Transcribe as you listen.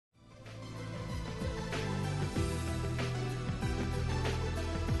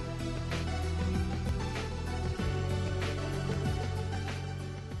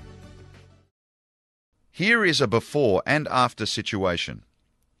Here is a before and after situation.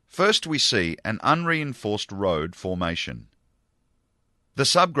 First we see an unreinforced road formation. The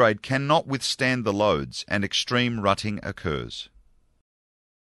subgrade cannot withstand the loads and extreme rutting occurs.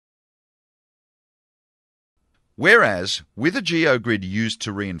 Whereas, with a geogrid used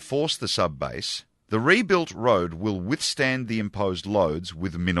to reinforce the subbase, the rebuilt road will withstand the imposed loads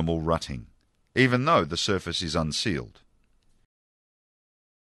with minimal rutting, even though the surface is unsealed.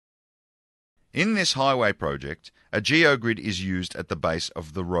 In this highway project, a geogrid is used at the base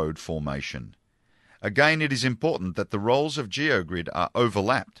of the road formation. Again, it is important that the roles of geogrid are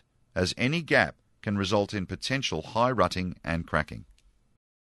overlapped, as any gap can result in potential high rutting and cracking.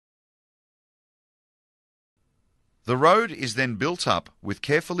 The road is then built up with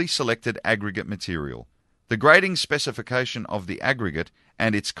carefully selected aggregate material. The grading specification of the aggregate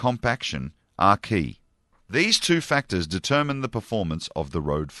and its compaction are key. These two factors determine the performance of the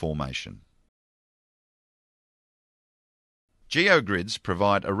road formation. Geogrids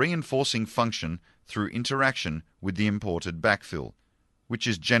provide a reinforcing function through interaction with the imported backfill, which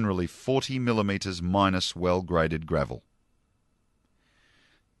is generally 40 mm minus well-graded gravel.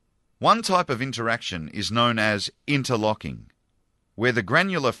 One type of interaction is known as interlocking, where the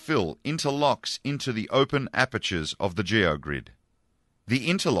granular fill interlocks into the open apertures of the geogrid. The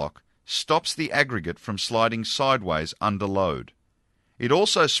interlock stops the aggregate from sliding sideways under load. It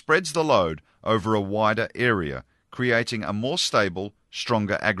also spreads the load over a wider area, creating a more stable,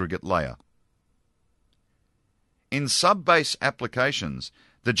 stronger aggregate layer. In sub-base applications,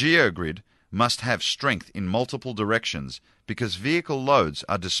 the geogrid must have strength in multiple directions because vehicle loads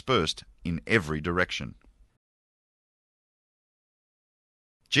are dispersed in every direction.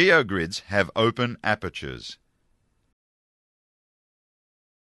 Geogrids have open apertures.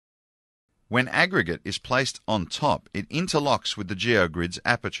 When aggregate is placed on top, it interlocks with the geogrid's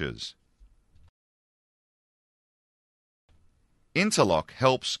apertures. Interlock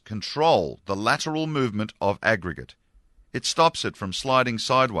helps control the lateral movement of aggregate. It stops it from sliding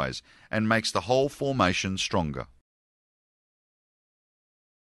sideways and makes the whole formation stronger.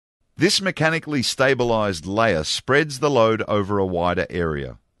 This mechanically stabilized layer spreads the load over a wider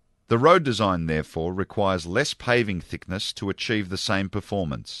area. The road design, therefore, requires less paving thickness to achieve the same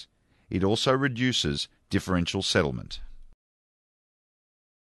performance. It also reduces differential settlement.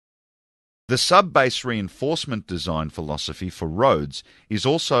 The sub-base reinforcement design philosophy for roads is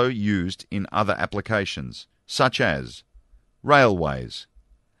also used in other applications, such as railways,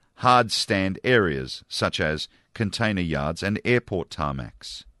 hard stand areas such as container yards and airport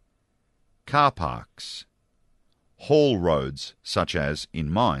tarmacs, car parks, haul roads such as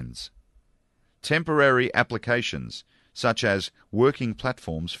in mines, temporary applications such as working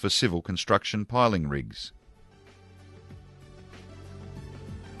platforms for civil construction piling rigs.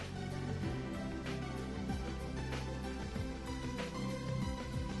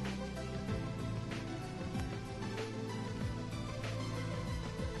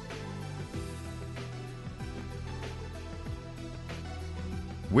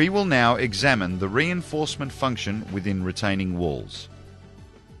 We will now examine the reinforcement function within retaining walls.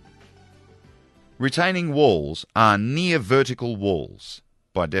 Retaining walls are near vertical walls,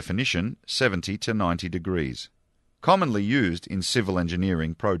 by definition 70 to 90 degrees, commonly used in civil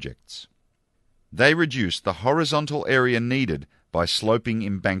engineering projects. They reduce the horizontal area needed by sloping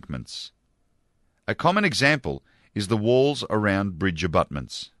embankments. A common example is the walls around bridge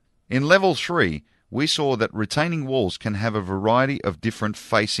abutments. In Level 3, we saw that retaining walls can have a variety of different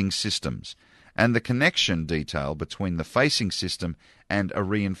facing systems, and the connection detail between the facing system and a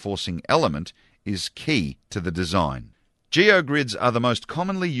reinforcing element is key to the design. Geogrids are the most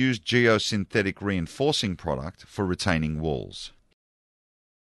commonly used geosynthetic reinforcing product for retaining walls.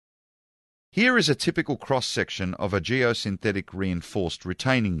 Here is a typical cross-section of a geosynthetic reinforced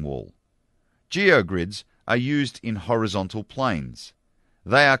retaining wall. Geogrids are used in horizontal planes.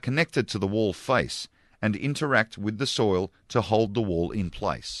 They are connected to the wall face and interact with the soil to hold the wall in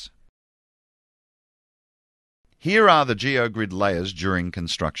place. Here are the geogrid layers during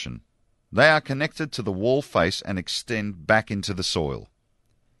construction. They are connected to the wall face and extend back into the soil.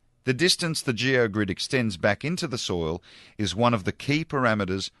 The distance the geogrid extends back into the soil is one of the key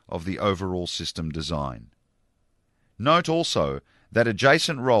parameters of the overall system design. Note also that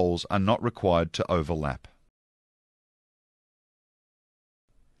adjacent rolls are not required to overlap.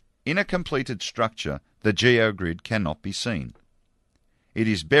 In a completed structure, the geogrid cannot be seen. It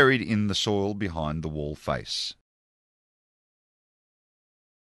is buried in the soil behind the wall face.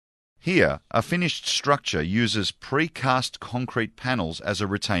 Here, a finished structure uses precast concrete panels as a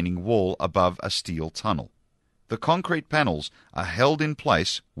retaining wall above a steel tunnel. The concrete panels are held in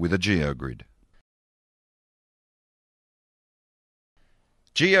place with a geogrid.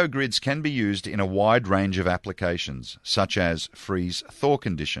 Geogrids can be used in a wide range of applications, such as freeze-thaw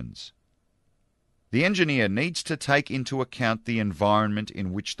conditions. The engineer needs to take into account the environment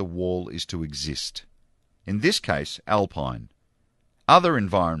in which the wall is to exist. In this case, alpine. Other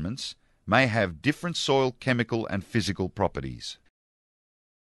environments may have different soil chemical and physical properties.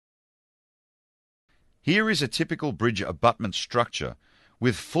 Here is a typical bridge abutment structure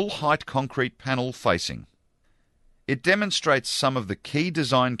with full-height concrete panel facing. It demonstrates some of the key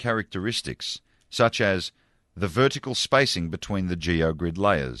design characteristics, such as the vertical spacing between the geogrid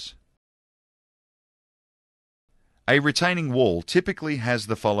layers. A retaining wall typically has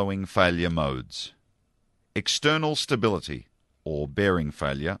the following failure modes: external stability, or bearing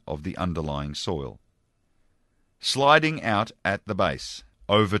failure of the underlying soil; sliding out at the base;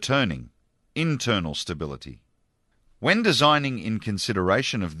 overturning; internal stability. When designing in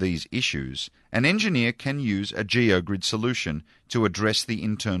consideration of these issues, an engineer can use a geogrid solution to address the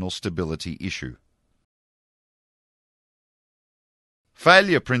internal stability issue.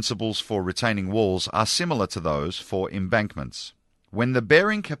 Failure principles for retaining walls are similar to those for embankments. When the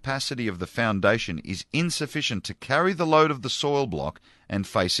bearing capacity of the foundation is insufficient to carry the load of the soil block and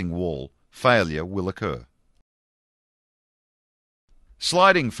facing wall, failure will occur.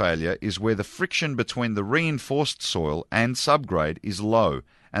 Sliding failure is where the friction between the reinforced soil and subgrade is low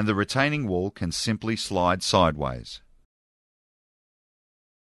and the retaining wall can simply slide sideways.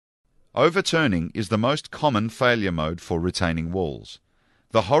 Overturning is the most common failure mode for retaining walls.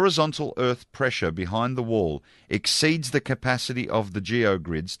 The horizontal earth pressure behind the wall exceeds the capacity of the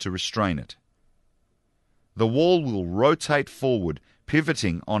geogrids to restrain it. The wall will rotate forward,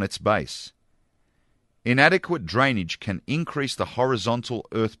 pivoting on its base. Inadequate drainage can increase the horizontal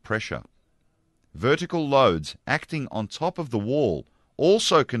earth pressure. Vertical loads acting on top of the wall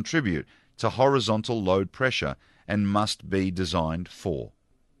also contribute to horizontal load pressure and must be designed for.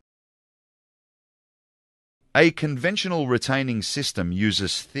 A conventional retaining system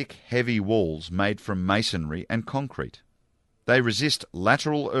uses thick, heavy walls made from masonry and concrete. They resist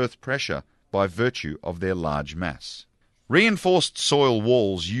lateral earth pressure by virtue of their large mass. Reinforced soil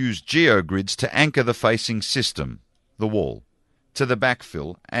walls use geogrids to anchor the facing system, the wall, to the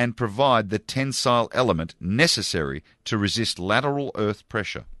backfill and provide the tensile element necessary to resist lateral earth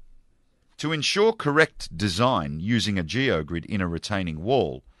pressure. To ensure correct design using a geogrid in a retaining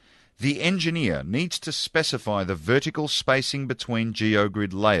wall, the engineer needs to specify the vertical spacing between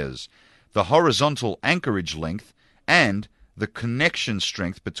geogrid layers, the horizontal anchorage length, and the connection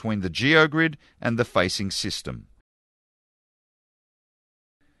strength between the geogrid and the facing system.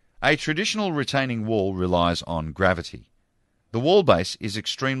 A traditional retaining wall relies on gravity. The wall base is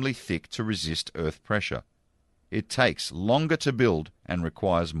extremely thick to resist earth pressure. It takes longer to build and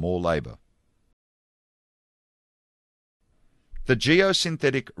requires more labour. The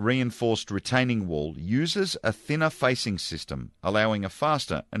geosynthetic reinforced retaining wall uses a thinner facing system, allowing a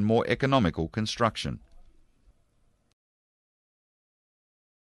faster and more economical construction.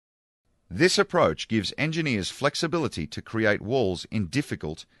 This approach gives engineers flexibility to create walls in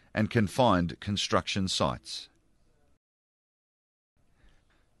difficult and confined construction sites.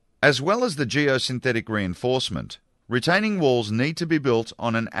 As well as the geosynthetic reinforcement, retaining walls need to be built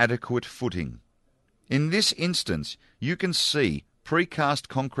on an adequate footing. In this instance, you can see precast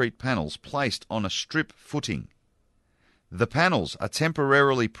concrete panels placed on a strip footing. The panels are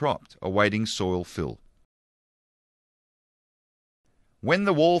temporarily propped, awaiting soil fill. When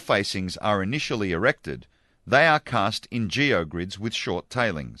the wall facings are initially erected, they are cast in geogrids with short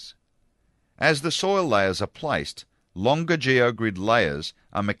tailings. As the soil layers are placed, longer geogrid layers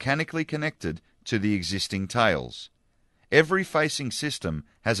are mechanically connected to the existing tails. Every facing system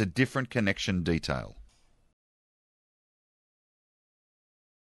has a different connection detail.